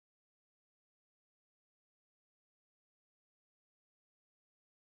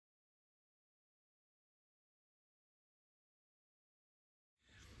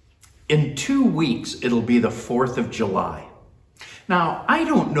In 2 weeks, it'll be the 4th of July. Now, I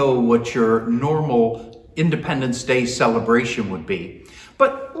don't know what your normal Independence Day celebration would be,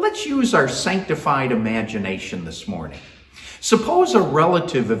 but let's use our sanctified imagination this morning. Suppose a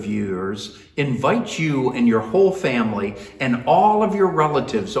relative of yours invites you and your whole family and all of your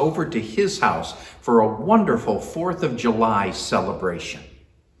relatives over to his house for a wonderful 4th of July celebration.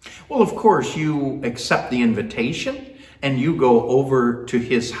 Well, of course, you accept the invitation and you go over to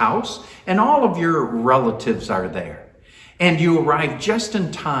his house, and all of your relatives are there. And you arrive just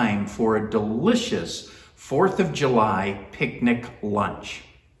in time for a delicious 4th of July picnic lunch.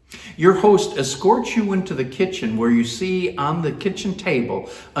 Your host escorts you into the kitchen where you see on the kitchen table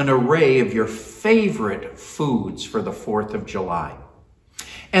an array of your favorite foods for the 4th of July.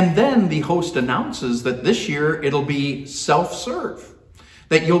 And then the host announces that this year it'll be self-serve,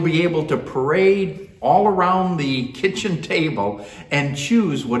 that you'll be able to parade all around the kitchen table and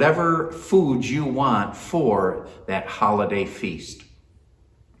choose whatever foods you want for that holiday feast.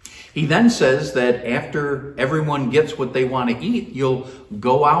 He then says that after everyone gets what they want to eat, you'll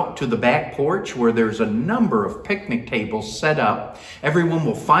go out to the back porch where there's a number of picnic tables set up. Everyone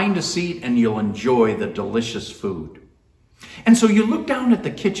will find a seat and you'll enjoy the delicious food. And so you look down at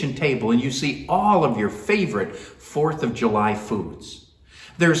the kitchen table and you see all of your favorite 4th of July foods.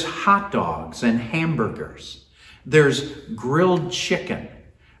 There's hot dogs and hamburgers. There's grilled chicken.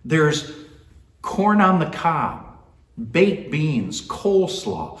 There's corn on the cob, baked beans,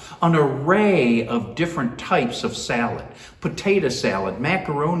 coleslaw, an array of different types of salad, potato salad,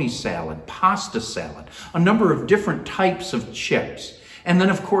 macaroni salad, pasta salad, a number of different types of chips, and then,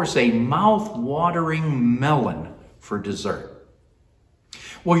 of course, a mouth-watering melon for dessert.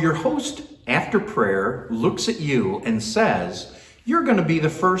 Well, your host, after prayer, looks at you and says, "You're going to be the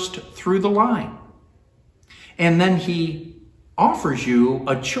first through the line." And then he offers you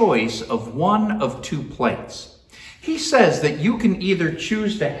a choice of one of 2 plates. He says that you can either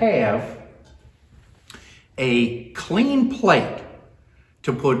choose to have a clean plate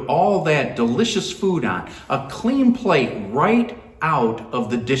to put all that delicious food on, a clean plate right out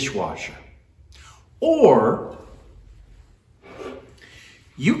of the dishwasher, or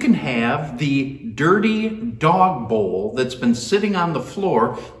you can have the dirty dog bowl that's been sitting on the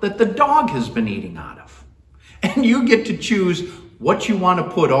floor that the dog has been eating out of. And you get to choose what you want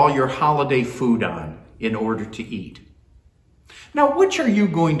to put all your holiday food on in order to eat. Now, which are you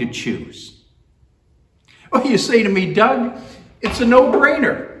going to choose? Well, you say to me, "Doug, it's a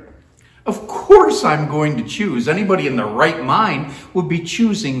no-brainer. Of course I'm going to choose." Anybody in their right mind would be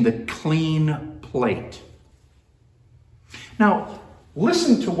choosing the clean plate. Now,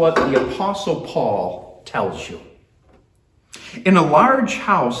 listen to what the Apostle Paul tells you. "In a large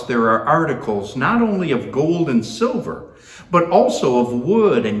house there are articles not only of gold and silver, but also of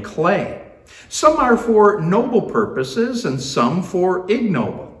wood and clay. Some are for noble purposes and some for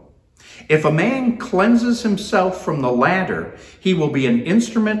ignoble. If a man cleanses himself from the latter, he will be an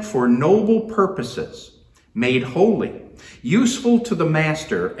instrument for noble purposes, made holy, useful to the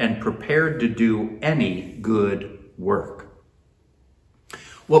master, and prepared to do any good work."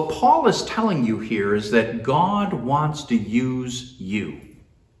 What Paul is telling you here is that God wants to use you.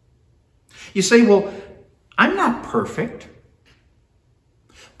 You say, "Well, I'm not perfect."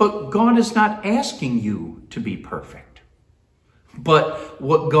 But God is not asking you to be perfect. But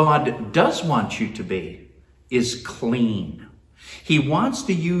what God does want you to be is clean. He wants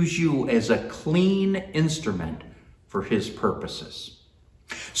to use you as a clean instrument for his purposes.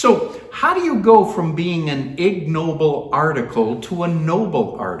 So how do you go from being an ignoble article to a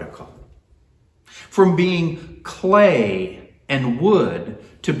noble article? From being clay and wood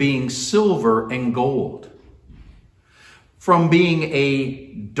to being silver and gold? From being a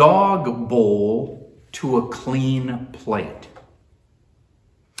dog bowl to a clean plate?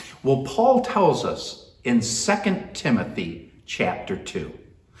 Well, Paul tells us in 2 Timothy chapter 2.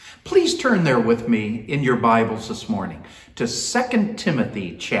 Please turn there with me in your Bibles this morning to 2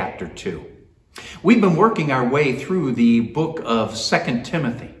 Timothy chapter 2. We've been working our way through the book of 2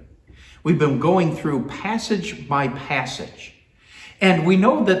 Timothy. We've been going through passage by passage. And we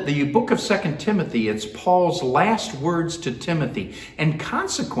know that the book of 2 Timothy, it's Paul's last words to Timothy, and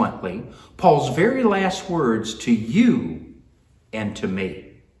consequently, Paul's very last words to you and to me.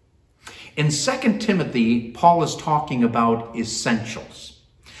 In 2 Timothy, Paul is talking about essentials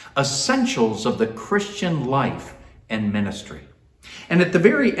of the Christian life and ministry. And at the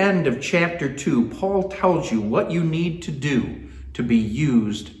very end of chapter 2, Paul tells you what you need to do to be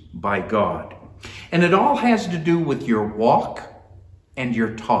used by God. And it all has to do with your walk and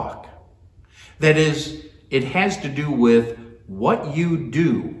your talk. That is, it has to do with what you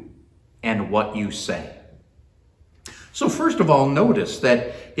do and what you say. So first of all, notice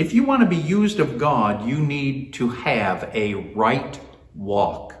that if you want to be used of God, you need to have a right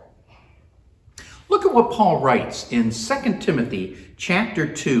walk. Look at what Paul writes in 2 Timothy chapter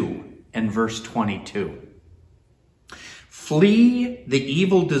 2 and verse 22. Flee the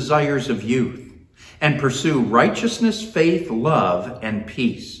evil desires of youth and pursue righteousness, faith, love, and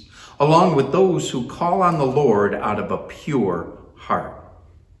peace, along with those who call on the Lord out of a pure heart.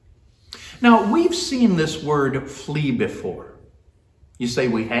 Now, we've seen this word flee before. You say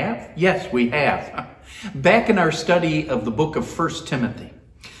we have? Yes, we have. Back in our study of the book of 1 Timothy.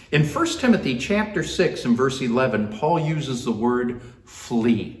 In 1 Timothy chapter 6 and verse 11, Paul uses the word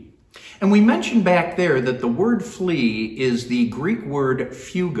flee. And we mentioned back there that the word flee is the Greek word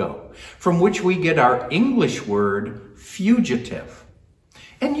fugo, from which we get our English word fugitive.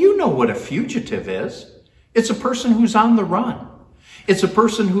 And you know what a fugitive is. It's a person who's on the run. It's a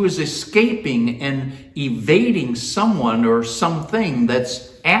person who is escaping and evading someone or something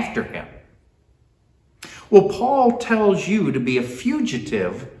that's after him. Well, Paul tells you to be a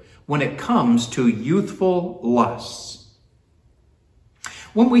fugitive when it comes to youthful lusts.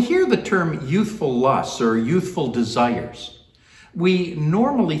 When we hear the term youthful lusts or youthful desires, we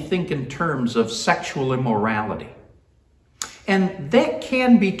normally think in terms of sexual immorality. And that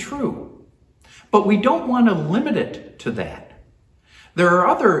can be true, but we don't want to limit it to that. There are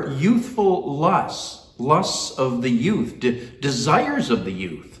other youthful lusts of the youth, desires of the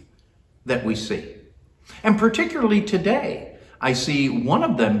youth that we see. And particularly today, I see one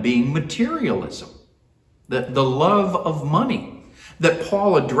of them being materialism, the love of money, that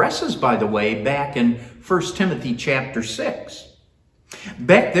Paul addresses, by the way, back in 1 Timothy chapter 6.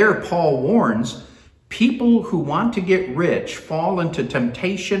 Back there, Paul warns, people who want to get rich fall into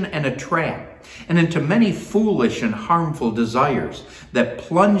temptation and a trap, and into many foolish and harmful desires that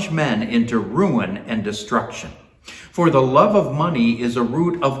plunge men into ruin and destruction. For the love of money is a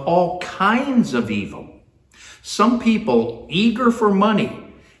root of all kinds of evil. Some people, eager for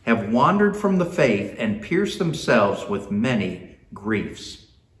money, have wandered from the faith and pierced themselves with many griefs.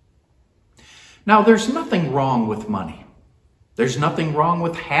 Now, there's nothing wrong with money. There's nothing wrong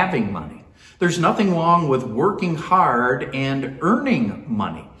with having money. There's nothing wrong with working hard and earning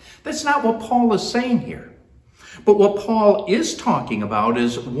money. That's not what Paul is saying here. But what Paul is talking about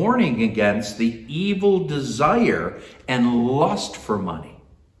is warning against the evil desire and lust for money.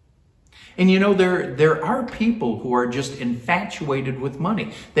 And you know, there are people who are just infatuated with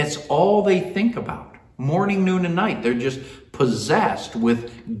money. That's all they think about. Morning, noon, and night. They're just possessed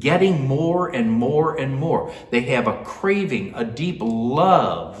with getting more and more and more. They have a craving, a deep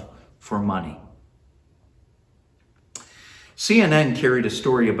love for money. CNN carried a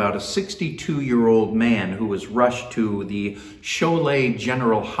story about a 62-year-old man who was rushed to the Cholet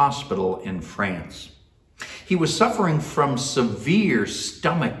General Hospital in France. He was suffering from severe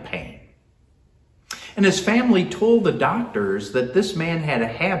stomach pain. And his family told the doctors that this man had a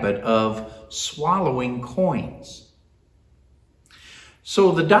habit of swallowing coins.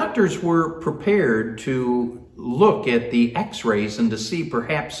 So the doctors were prepared to look at the x-rays and to see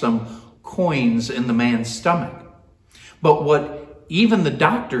perhaps some coins in the man's stomach. But what even the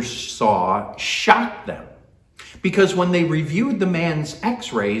doctors saw shocked them, because when they reviewed the man's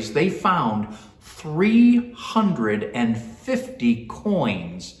x-rays, they found 350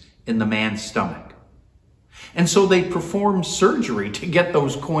 coins in the man's stomach. And so they performed surgery to get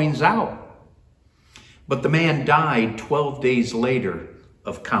those coins out. But the man died 12 days later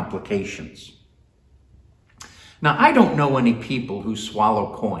of complications. Now, I don't know any people who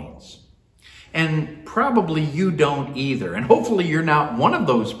swallow coins. And probably you don't either. And hopefully you're not one of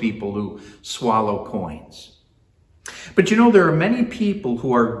those people who swallow coins. But you know, there are many people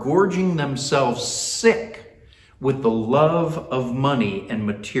who are gorging themselves sick with the love of money and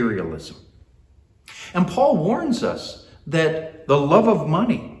materialism. And Paul warns us that the love of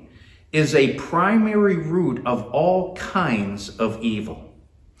money is a primary root of all kinds of evil.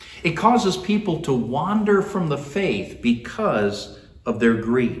 It causes people to wander from the faith because of their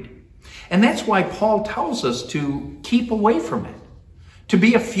greed. And that's why Paul tells us to keep away from it, to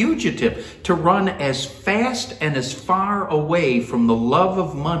be a fugitive, to run as fast and as far away from the love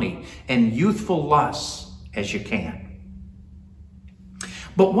of money and youthful lusts as you can.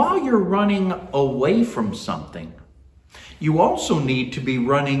 But while you're running away from something, you also need to be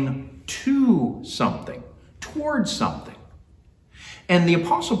running to something, towards something. And the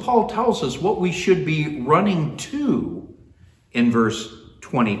Apostle Paul tells us what we should be running to in verse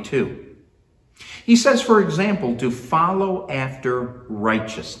 22. He says, for example, to follow after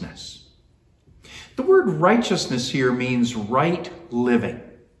righteousness. The word righteousness here means right living.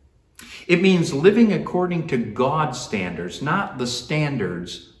 It means living according to God's standards, not the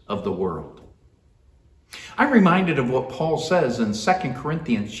standards of the world. I'm reminded of what Paul says in 2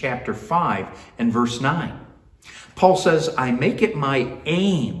 Corinthians chapter 5 and verse 9. Paul says, I make it my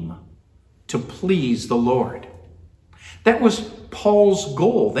aim to please the Lord. That was Paul's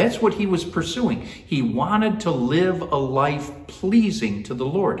goal. That's what he was pursuing. He wanted to live a life pleasing to the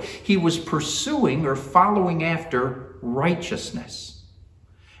Lord. He was pursuing or following after righteousness.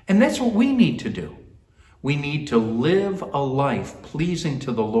 And that's what we need to do. We need to live a life pleasing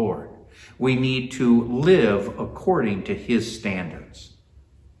to the Lord. We need to live according to his standards.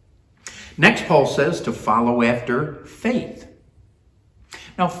 Next, Paul says to follow after faith.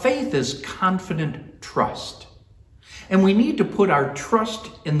 Now, faith is confident trust. And we need to put our trust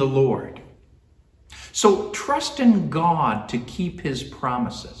in the Lord. So trust in God to keep his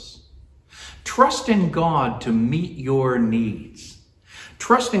promises. Trust in God to meet your needs.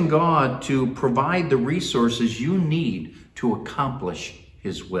 Trust in God to provide the resources you need to accomplish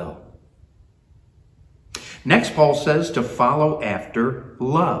his will. Next, Paul says to follow after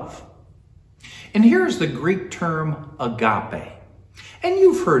love. And here's the Greek term agape. And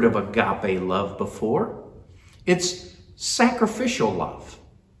you've heard of agape love before. It's sacrificial love.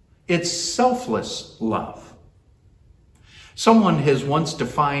 It's selfless love. Someone has once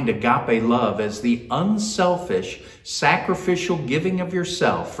defined agape love as the unselfish, sacrificial giving of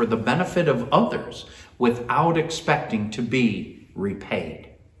yourself for the benefit of others without expecting to be repaid.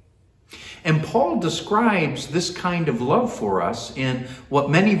 And Paul describes this kind of love for us in what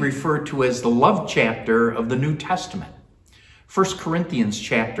many refer to as the love chapter of the New Testament, 1 Corinthians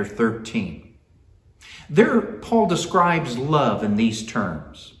chapter 13. There, Paul describes love in these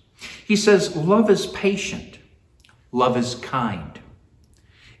terms. He says, love is patient. Love is kind.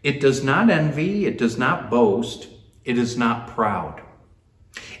 It does not envy. It does not boast. It is not proud.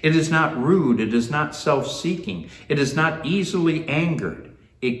 It is not rude. It is not self-seeking. It is not easily angered.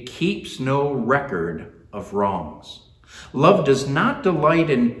 It keeps no record of wrongs. Love does not delight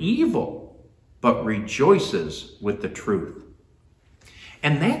in evil, but rejoices with the truth.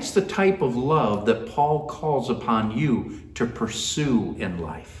 And that's the type of love that Paul calls upon you to pursue in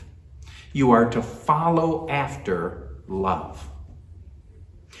life. You are to follow after love.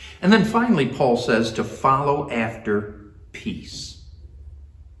 And then finally, Paul says to follow after peace.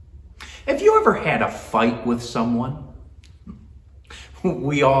 Have you ever had a fight with someone?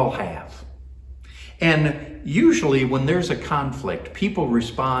 We all have. And usually when there's a conflict, people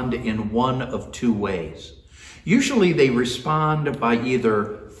respond in one of two ways. Usually they respond by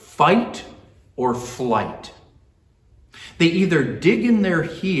either fight or flight. They either dig in their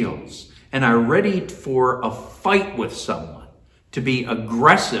heels and are ready for a fight with someone, to be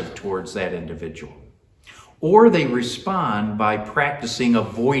aggressive towards that individual. Or they respond by practicing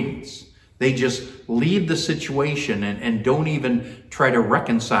avoidance. They just leave the situation and don't even try to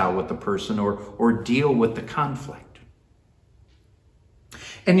reconcile with the person or deal with the conflict.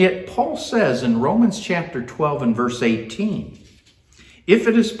 And yet Paul says in Romans chapter 12 and verse 18, if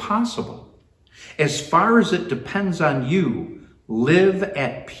it is possible, as far as it depends on you, live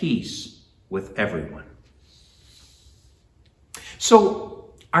at peace with everyone.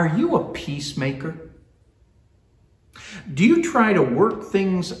 So, are you a peacemaker? Do you try to work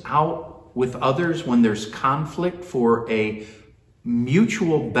things out with others when there's conflict for a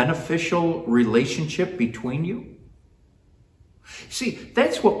mutual beneficial relationship between you? See,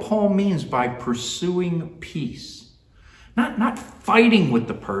 that's what Paul means by pursuing peace. Not fighting with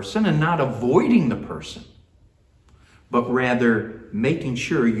the person and not avoiding the person, but rather making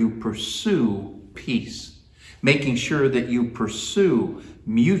sure you pursue peace, making sure that you pursue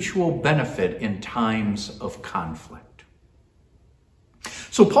mutual benefit in times of conflict.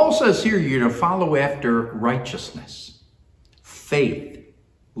 So Paul says here you're to follow after righteousness, faith,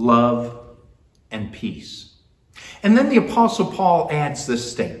 love, and peace. And then the Apostle Paul adds this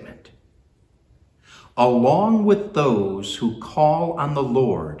statement, along with those who call on the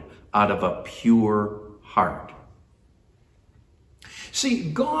Lord out of a pure heart.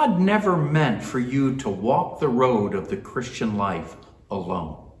 See, God never meant for you to walk the road of the Christian life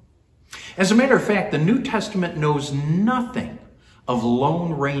alone. As a matter of fact, the New Testament knows nothing of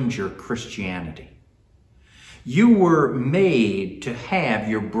Lone Ranger Christianity. You were made to have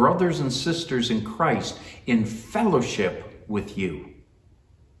your brothers and sisters in Christ in fellowship with you.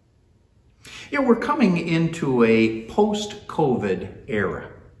 We're coming into a post-COVID era.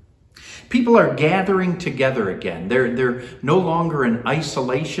 People are gathering together again. They're no longer in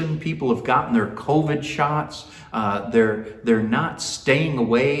isolation. People have gotten their COVID shots. They're not staying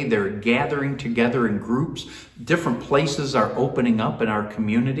away. They're gathering together in groups. Different places are opening up in our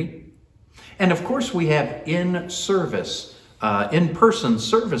community. And of course, we have in-person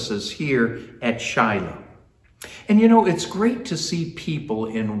services here at Shiloh. And you know, it's great to see people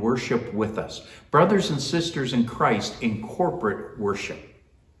in worship with us, brothers and sisters in Christ in corporate worship.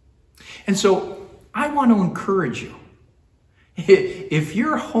 And so I want to encourage you. If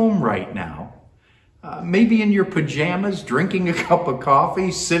you're home right now, maybe in your pajamas, drinking a cup of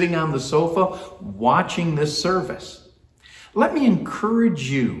coffee, sitting on the sofa, watching this service, let me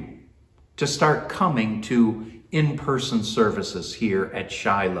encourage you to start coming to in-person services here at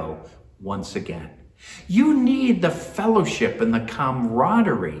Shiloh once again. You need the fellowship and the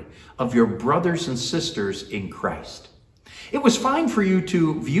camaraderie of your brothers and sisters in Christ. It was fine for you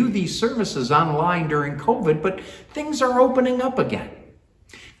to view these services online during COVID, but things are opening up again.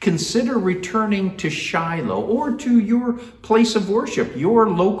 Consider returning to Shiloh or to your place of worship, your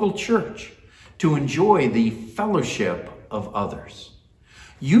local church, to enjoy the fellowship of others.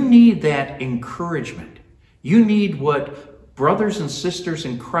 You need that encouragement. You need what brothers and sisters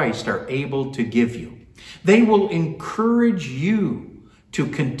in Christ are able to give you. They will encourage you to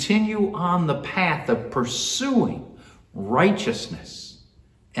continue on the path of pursuing righteousness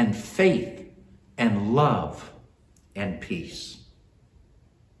and faith and love and peace.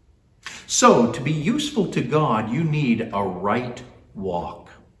 So, to be useful to God, you need a right walk.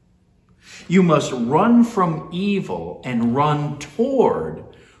 You must run from evil and run toward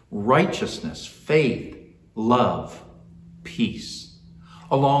righteousness, faith, love, peace,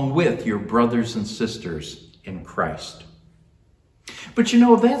 along with your brothers and sisters in Christ. But you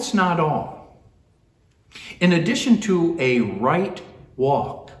know, that's not all. In addition to a right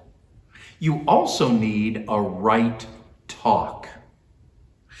walk, you also need a right talk.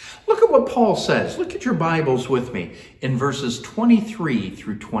 Look at what Paul says. Look at your Bibles with me in verses 23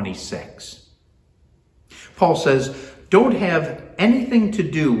 through 26. Paul says, "Don't have anything to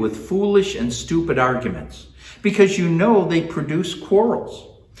do with foolish and stupid arguments, because you know they produce quarrels.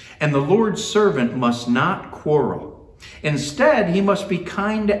 And the Lord's servant must not quarrel. Instead, he must be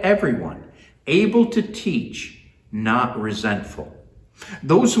kind to everyone, able to teach, not resentful.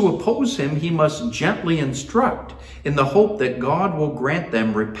 Those who oppose him he must gently instruct, in the hope that God will grant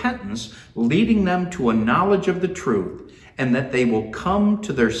them repentance, leading them to a knowledge of the truth, and that they will come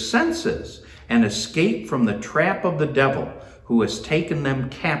to their senses and escape from the trap of the devil, who has taken them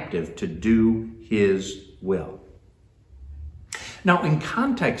captive to do his will." Now, in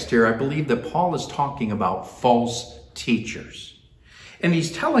context here, I believe that Paul is talking about false teachers. And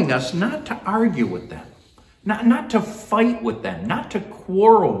he's telling us not to argue with them, not to fight with them, not to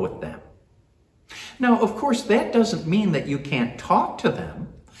quarrel with them. Now, of course, that doesn't mean that you can't talk to them.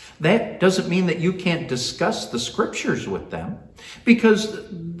 That doesn't mean that you can't discuss the scriptures with them, because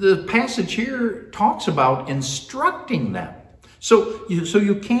the passage here talks about instructing them. So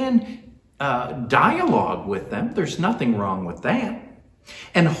you can dialogue with them. There's nothing wrong with that.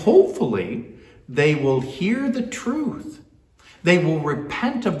 And hopefully they will hear the truth. They will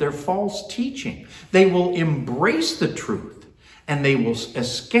repent of their false teaching. They will embrace the truth, and they will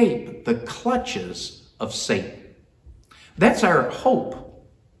escape the clutches of Satan. That's our hope.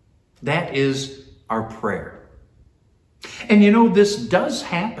 That is our prayer. And you know, this does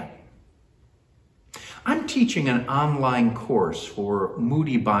happen. I'm teaching an online course for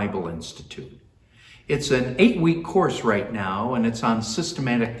Moody Bible Institute. It's an 8-week course right now, and it's on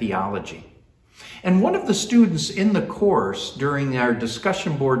systematic theology. And one of the students in the course, during our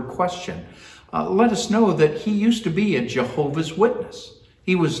discussion board question, let us know that he used to be a Jehovah's Witness.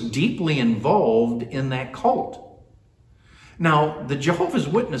 He was deeply involved in that cult. Now, the Jehovah's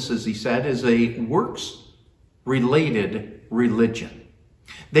Witnesses, he said, is a works-related religion.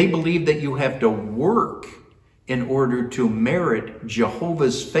 They believe that you have to work in order to merit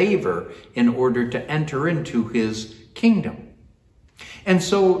Jehovah's favor in order to enter into his kingdom. And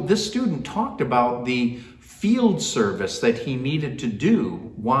so this student talked about the field service that he needed to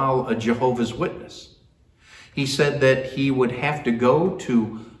do while a Jehovah's Witness. He said that he would have to go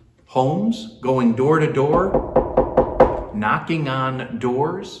to homes, going door to door, knocking on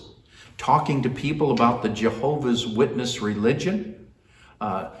doors, talking to people about the Jehovah's Witness religion.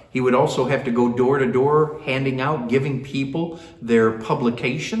 He would also have to go door to door, handing out, giving people their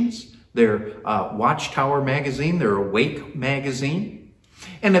publications, their Watchtower magazine, their Awake magazine.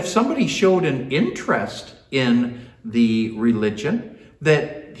 And if somebody showed an interest in the religion,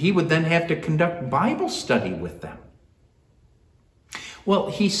 that he would then have to conduct Bible study with them. Well,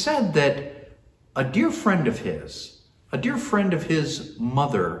 he said that a dear friend of his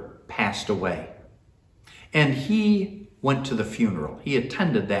mother passed away. And he went to the funeral. He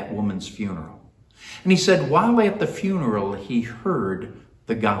attended that woman's funeral. And he said while at the funeral, he heard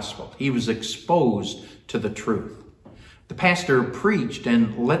the gospel. He was exposed to the truth. The pastor preached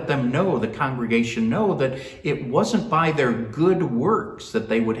and let them know, the congregation know, that it wasn't by their good works that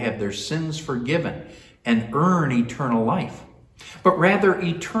they would have their sins forgiven and earn eternal life. But rather,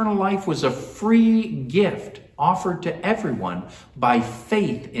 eternal life was a free gift offered to everyone by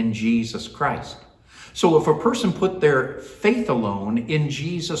faith in Jesus Christ. So if a person put their faith alone in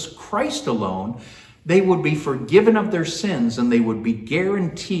Jesus Christ alone, they would be forgiven of their sins and they would be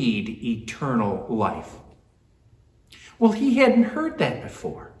guaranteed eternal life. Well, he hadn't heard that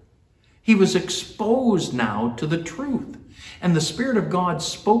before. He was exposed now to the truth. And the Spirit of God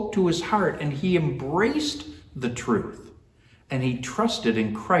spoke to his heart and he embraced the truth. And he trusted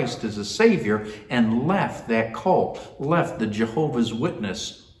in Christ as a Savior and left that cult, left the Jehovah's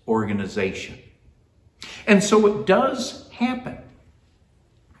Witness organization. And so it does happen.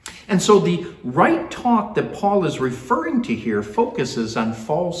 And so the right talk that Paul is referring to here focuses on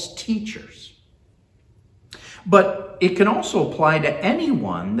false teachers. But it can also apply to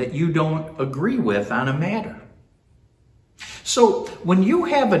anyone that you don't agree with on a matter. So when you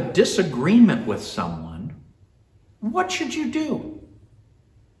have a disagreement with someone, what should you do?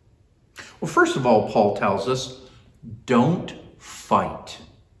 Well, first of all, Paul tells us, don't fight.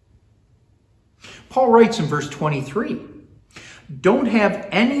 Paul writes in verse 23, don't have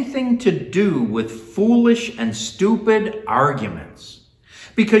anything to do with foolish and stupid arguments,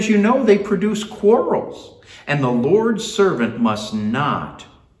 because you know they produce quarrels. And the Lord's servant must not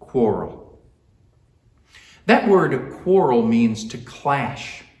quarrel. That word quarrel means to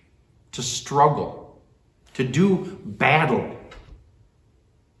clash, to struggle, to do battle.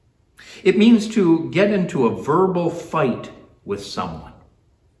 It means to get into a verbal fight with someone.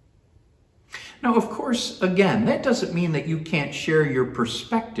 Now, of course, again, that doesn't mean that you can't share your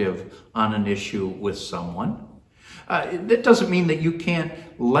perspective on an issue with someone. That doesn't mean that you can't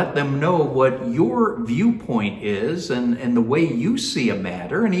let them know what your viewpoint is and the way you see a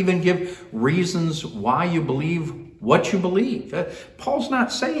matter, and even give reasons why you believe what you believe. Paul's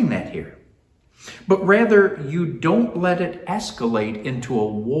not saying that here. But rather, you don't let it escalate into a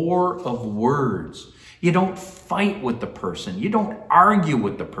war of words. You don't fight with the person. You don't argue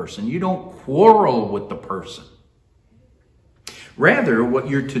with the person. You don't quarrel with the person. Rather, what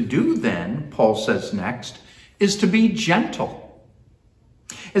you're to do then, Paul says next, is to be gentle.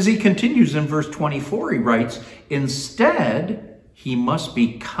 As he continues in verse 24, he writes, instead, he must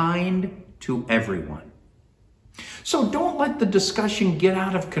be kind to everyone. So don't let the discussion get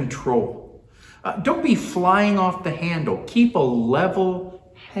out of control. Don't be flying off the handle. Keep a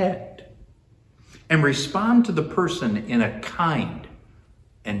level head and respond to the person in a kind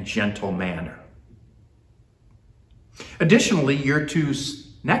and gentle manner. Additionally, you're to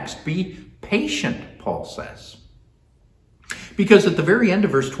next be patient, Paul says. Because at the very end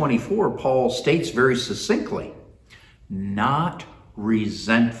of verse 24, Paul states very succinctly, not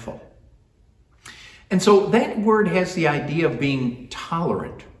resentful. And so that word has the idea of being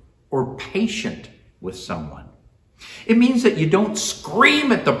tolerant or patient with someone. It means that you don't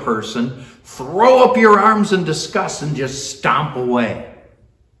scream at the person, throw up your arms in disgust, and just stomp away.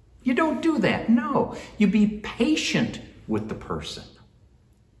 You don't do that. No, you be patient with the person.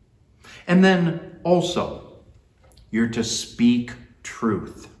 And then also, you're to speak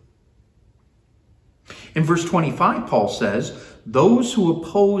truth. In verse 25, Paul says, those who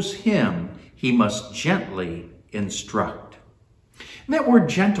oppose him, he must gently instruct. And that word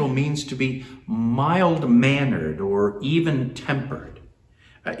gentle means to be mild-mannered or even-tempered.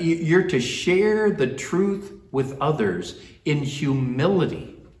 You're to share the truth with others in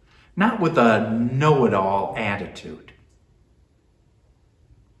humility, not with a know-it-all attitude.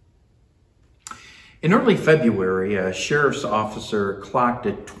 In early February, a sheriff's officer clocked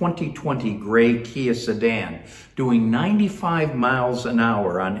a 2020 gray Kia sedan doing 95 miles an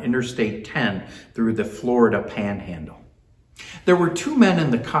hour on Interstate 10 through the Florida Panhandle. There were two men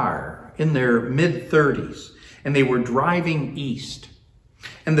in the car in their mid-30s, and they were driving east.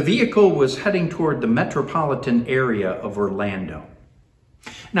 And the vehicle was heading toward the metropolitan area of Orlando.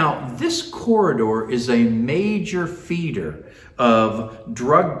 Now, this corridor is a major feeder of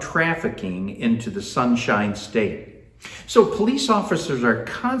drug trafficking into the Sunshine State. So police officers are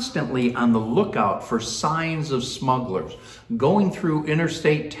constantly on the lookout for signs of smugglers going through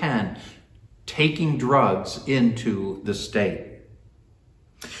Interstate 10, taking drugs into the state.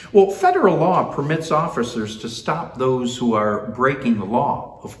 Well, federal law permits officers to stop those who are breaking the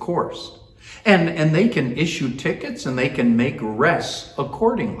law, of course. And they can issue tickets and they can make arrests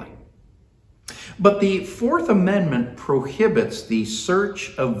accordingly. But the Fourth Amendment prohibits the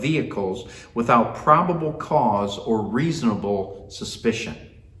search of vehicles without probable cause or reasonable suspicion.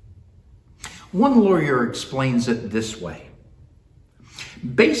 One lawyer explains it this way.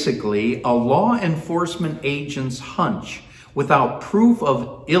 Basically, a law enforcement agent's hunch without proof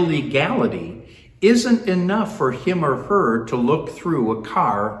of illegality isn't enough for him or her to look through a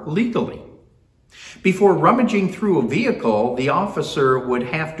car legally. Before rummaging through a vehicle, the officer would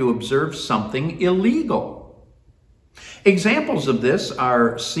have to observe something illegal. Examples of this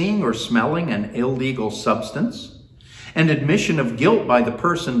are seeing or smelling an illegal substance. An admission of guilt by the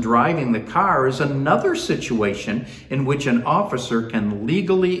person driving the car is another situation in which an officer can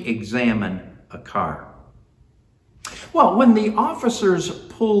legally examine a car. Well, when the officers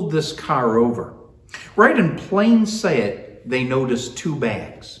pulled this car over, right in plain sight, they noticed two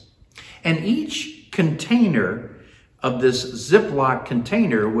bags. And each container of this Ziploc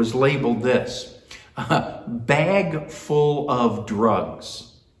container was labeled this, bag full of drugs.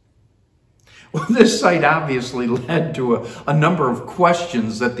 Well, this sight obviously led to a number of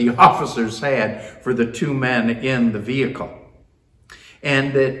questions that the officers had for the two men in the vehicle.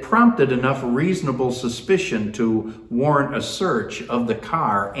 And it prompted enough reasonable suspicion to warrant a search of the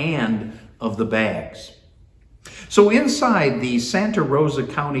car and of the bags. So inside, the Santa Rosa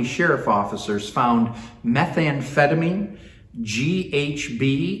County Sheriff officers found methamphetamine,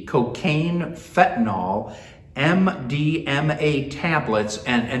 GHB, cocaine, fentanyl, MDMA tablets,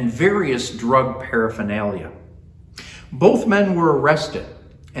 and various drug paraphernalia. Both men were arrested,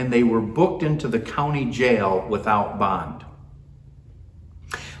 and they were booked into the county jail without bond.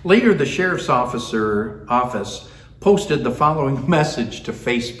 Later, the sheriff's office posted the following message to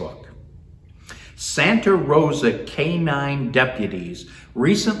Facebook. Santa Rosa K-9 deputies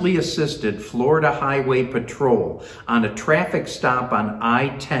recently assisted Florida Highway Patrol on a traffic stop on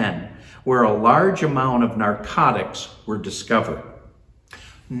I-10 where a large amount of narcotics were discovered.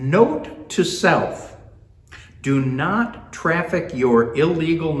 Note to self, do not traffic your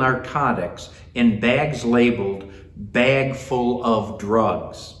illegal narcotics in bags labeled bag full of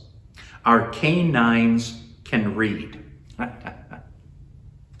drugs. Our K-9s can read.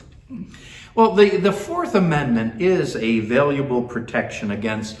 Well, the Fourth Amendment is a valuable protection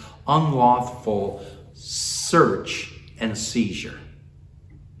against unlawful search and seizure.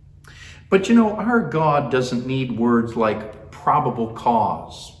 But you know, our God doesn't need words like probable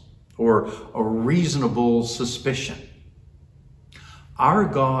cause or a reasonable suspicion. Our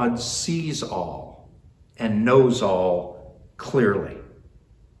God sees all and knows all clearly.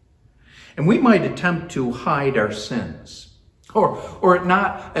 And we might attempt to hide our sins, or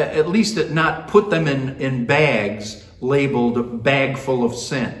at least not put them in bags labeled bag full of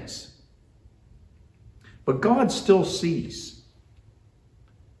sins. But God still sees.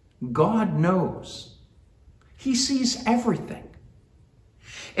 God knows. He sees everything.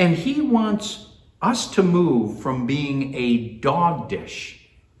 And he wants us to move from being a dog dish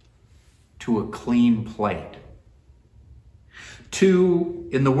to a clean plate. To,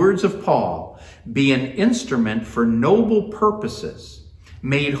 in the words of Paul, be an instrument for noble purposes,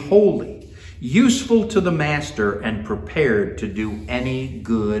 made holy, useful to the master, and prepared to do any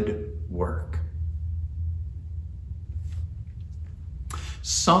good work.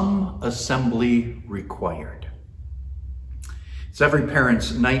 Some assembly required. It's every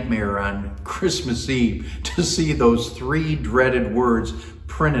parent's nightmare on Christmas Eve to see those three dreaded words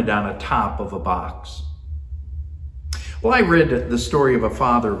printed on the top of a box. Well, I read the story of a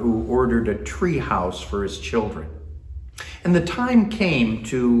father who ordered a tree house for his children. And the time came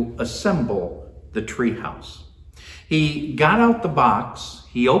to assemble the tree house. He got out the box,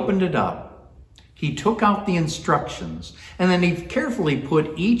 he opened it up, he took out the instructions, and then he carefully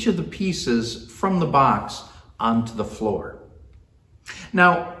put each of the pieces from the box onto the floor.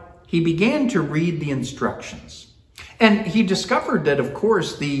 Now, he began to read the instructions, and he discovered that, of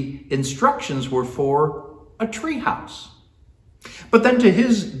course, the instructions were for a tree house. But then to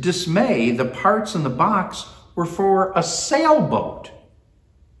his dismay, the parts in the box were for a sailboat.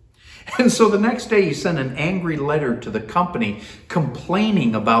 And so the next day he sent an angry letter to the company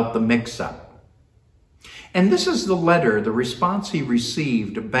complaining about the mix-up. And this is the letter, the response he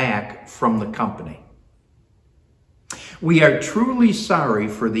received back from the company. We are truly sorry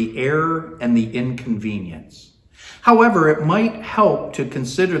for the error and the inconvenience. However, it might help to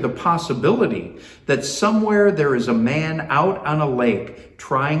consider the possibility that somewhere there is a man out on a lake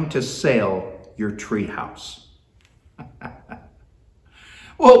trying to sail your treehouse.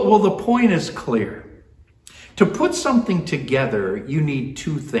 Well, the point is clear. To put something together, you need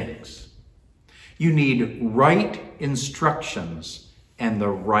two things. You need right instructions and the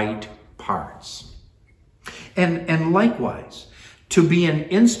right parts. And likewise, to be an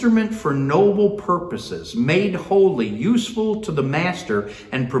instrument for noble purposes, made holy, useful to the master,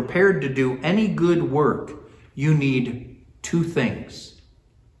 and prepared to do any good work, you need two things: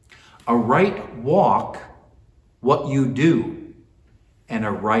 a right walk, what you do, and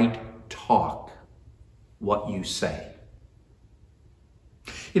a right talk, what you say.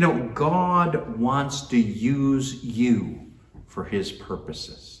 You know, God wants to use you for his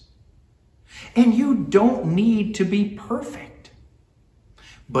purposes. And you don't need to be perfect,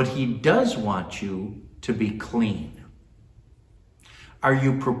 but he does want you to be clean. Are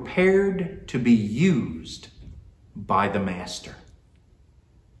you prepared to be used by the Master?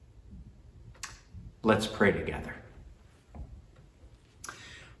 Let's pray together.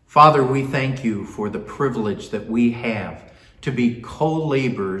 Father, we thank you for the privilege that we have to be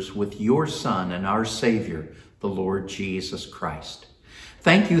co-laborers with your Son and our Savior, the Lord Jesus Christ.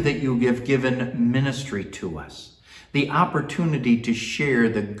 Thank you that you have given ministry to us, the opportunity to share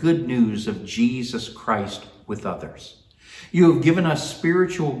the good news of Jesus Christ with others. You have given us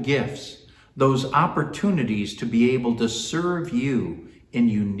spiritual gifts, those opportunities to be able to serve you in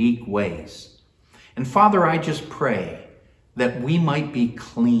unique ways. And Father, I just pray that we might be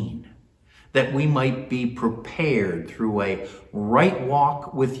clean, that we might be prepared through a right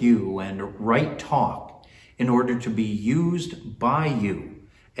walk with you and right talk in order to be used by you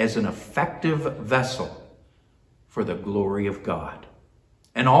as an effective vessel for the glory of God.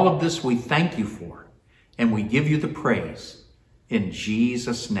 And all of this we thank you for, and we give you the praise. In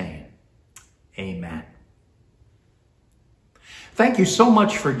Jesus' name, amen. Thank you so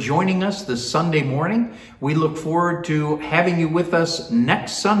much for joining us this Sunday morning. We look forward to having you with us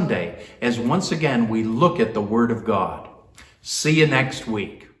next Sunday as once again we look at the Word of God. See you next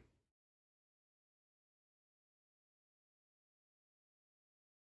week.